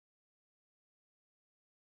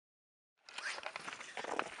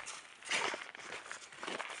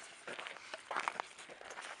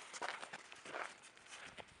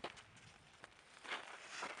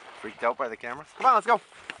Freaked out by the camera? Come on, let's go.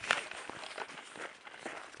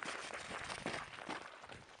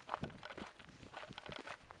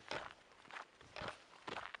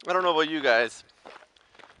 I don't know about you guys,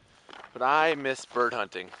 but I miss bird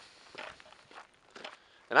hunting.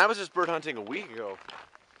 And I was just bird hunting a week ago.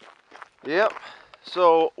 Yep.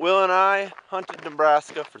 So Will and I hunted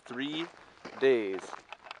Nebraska for 3 days.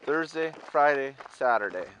 Thursday, Friday,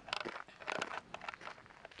 Saturday.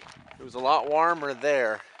 It was a lot warmer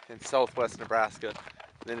there in southwest Nebraska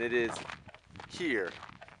than it is here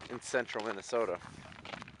in central Minnesota.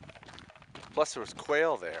 Plus there was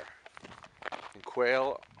quail there. And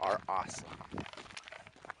quail are awesome.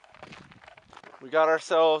 We got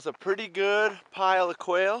ourselves a pretty good pile of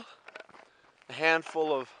quail, a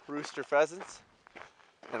handful of rooster pheasants,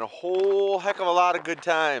 and a whole heck of a lot of good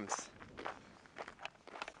times.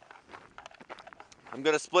 I'm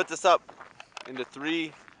gonna split this up into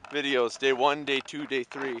 3 videos, day 1, day 2, day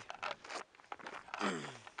 3.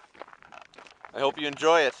 I hope you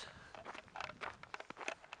enjoy it.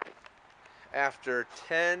 After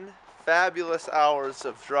 10 fabulous hours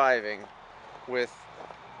of driving with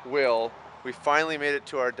Will, we finally made it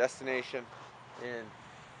to our destination in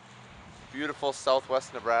beautiful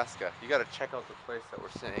southwest Nebraska. You gotta check out the place that we're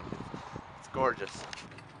staying. It's gorgeous.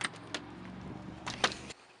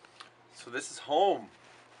 So this is home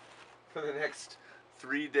for the next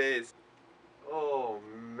 3 days. Oh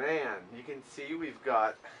man, you can see we've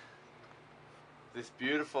got this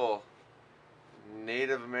beautiful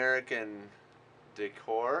Native American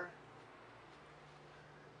decor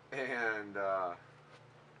and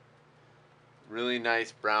really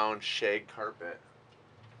nice brown shag carpet.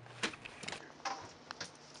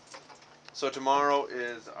 So tomorrow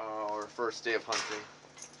is our first day of hunting.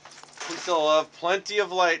 We still have plenty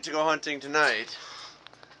of light to go hunting tonight.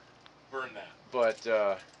 Burn that. But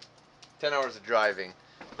 10 hours of driving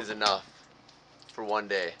is enough for 1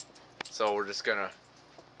 day. So we're just gonna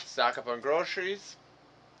stock up on groceries,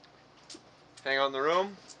 hang out in the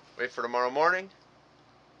room, wait for tomorrow morning,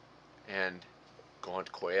 and go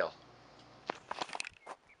hunt quail.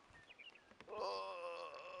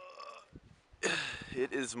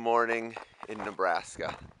 It is morning in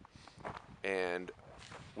Nebraska, and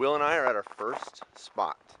Will and I are at our first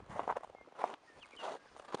spot.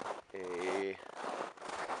 A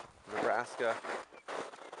Nebraska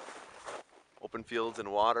open fields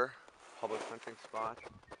and water public hunting spot.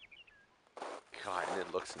 God, and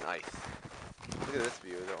it looks nice. Look at this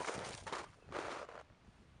view though.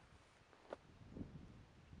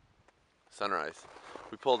 Sunrise.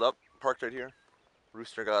 We pulled up, parked right here.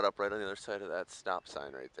 Rooster got up right on the other side of that stop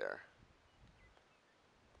sign right there.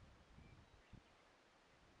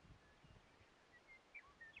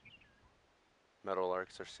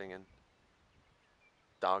 Meadowlarks are singing.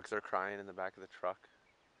 Dogs are crying in the back of the truck.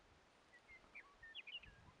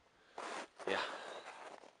 Yeah.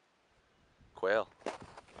 Quail.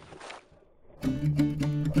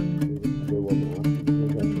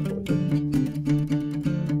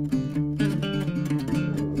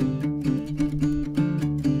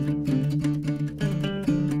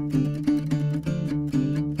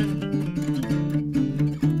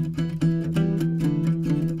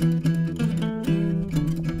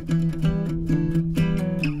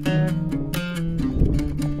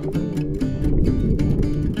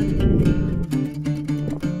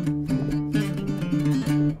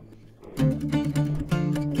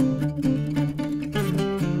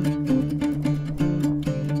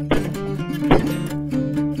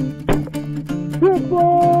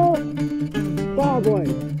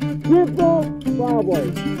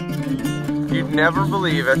 You'd never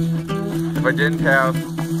believe it if I didn't have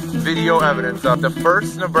video evidence of the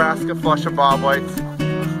first Nebraska flush of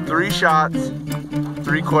bobwhites. 3 shots,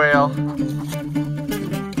 3 quail.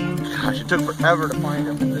 Gosh, it took forever to find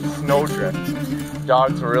them in this snowdrift.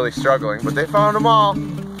 Dogs were really struggling, but they found them all.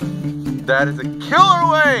 That is a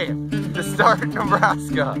killer way to start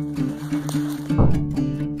Nebraska.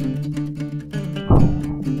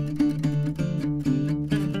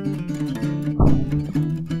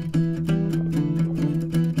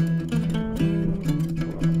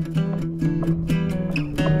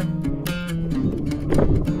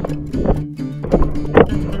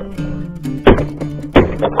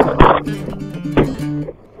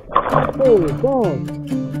 Holy balls.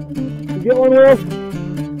 You get one, Will?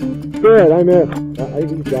 Good, I missed.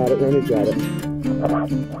 He's got it, Rennie's got it.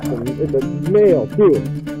 It's a male, too.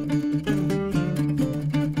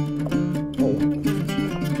 Oh.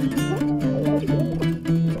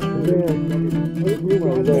 Man.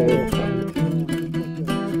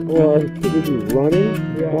 Or is he running?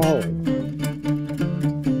 Yeah. Wow.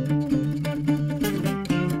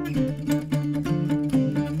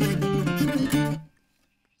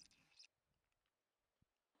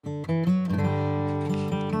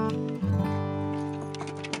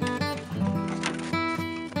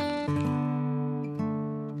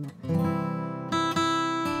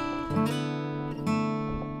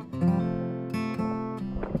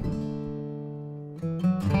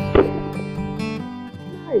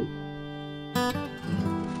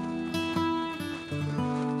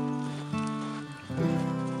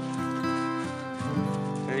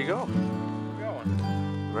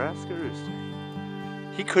 one. Nebraska rooster.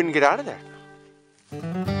 He couldn't get out of there.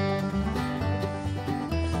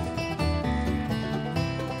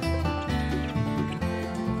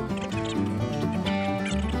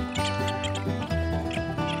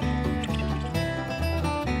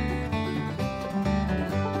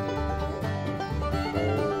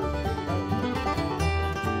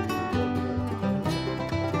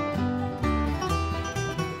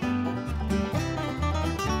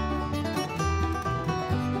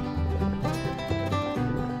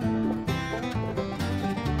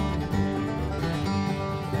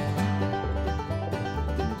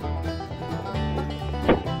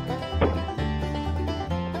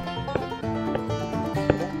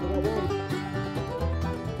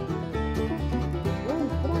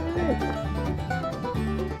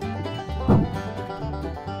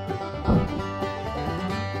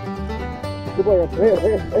 Good boy. There.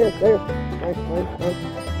 Nice.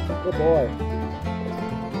 Good boy.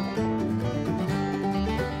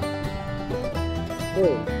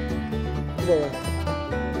 Hey.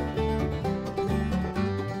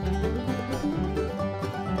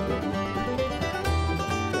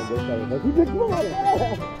 Good boy.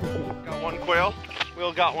 Got one quail.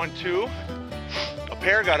 Will got one too. A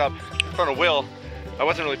pair got up in front of Will. I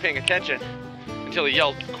wasn't really paying attention until he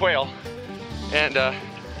yelled quail. And I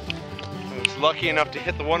was lucky enough to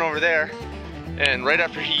hit the one over there. And right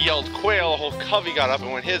after he yelled quail, a whole covey got up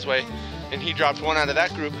and went his way. And he dropped one out of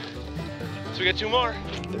that group. So we got two more.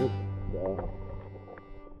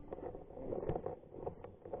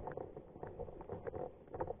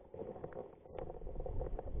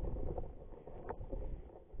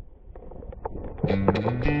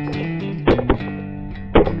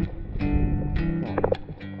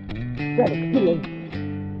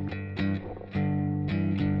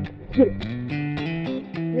 Get it.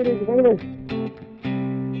 Get it, come on.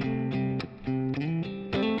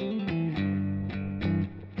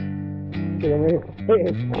 Get him right here. Hey,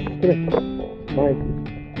 come here. Fine.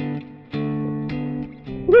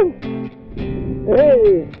 Woo! Hey!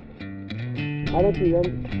 I don't see them.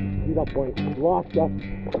 See that point. Locked up.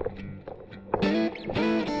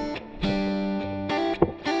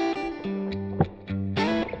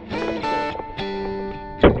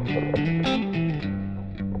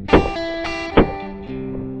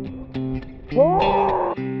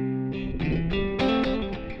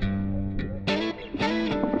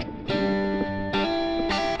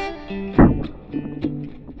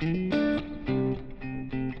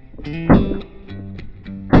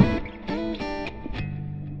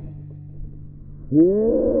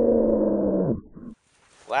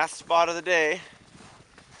 Last spot of the day.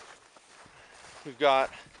 We've got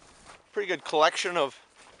a pretty good collection of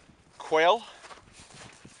quail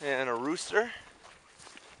and a rooster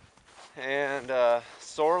and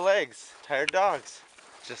sore legs, tired dogs.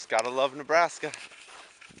 Just gotta love Nebraska.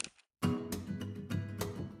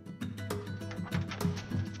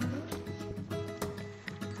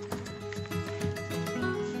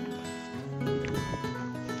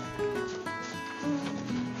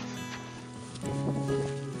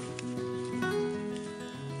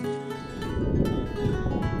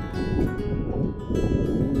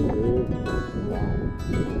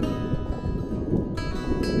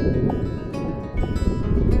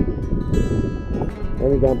 Let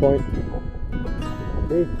me down point.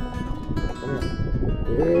 See? Come here.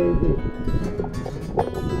 Easy.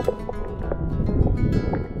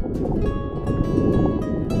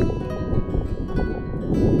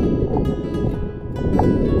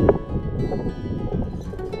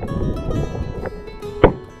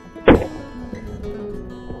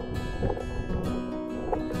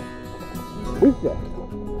 Who's that?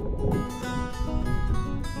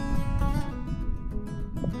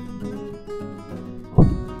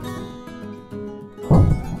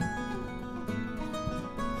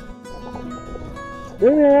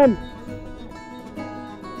 Bring him!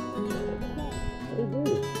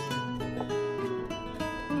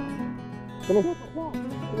 Come on.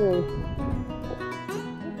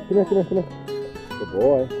 Come here. Good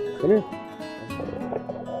boy. Come here.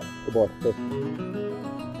 Good boy. Stay.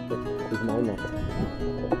 He's mine now.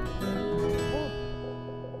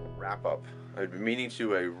 Wrap up. I've been meaning to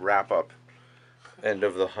do a wrap up end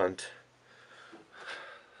of the hunt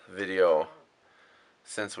video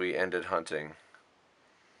since we ended hunting.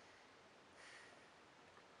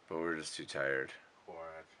 But we're just too tired.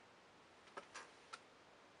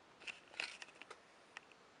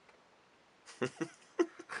 You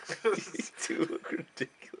two look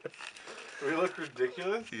ridiculous. We look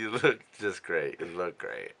ridiculous? You look just great. You look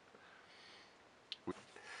great.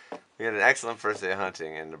 We had an excellent first day of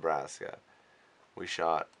hunting in Nebraska. We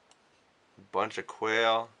shot bunch of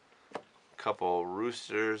quail, a couple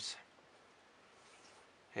roosters,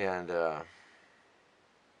 and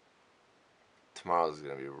tomorrow's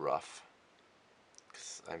gonna be rough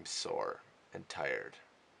because I'm sore and tired.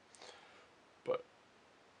 But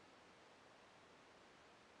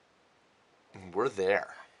we're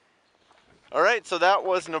there. All right, so that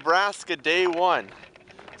was Nebraska day 1.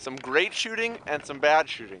 Some great shooting and some bad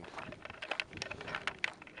shooting.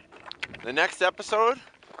 The next episode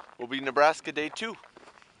will be Nebraska day 2.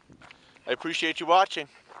 I appreciate you watching.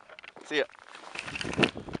 See ya.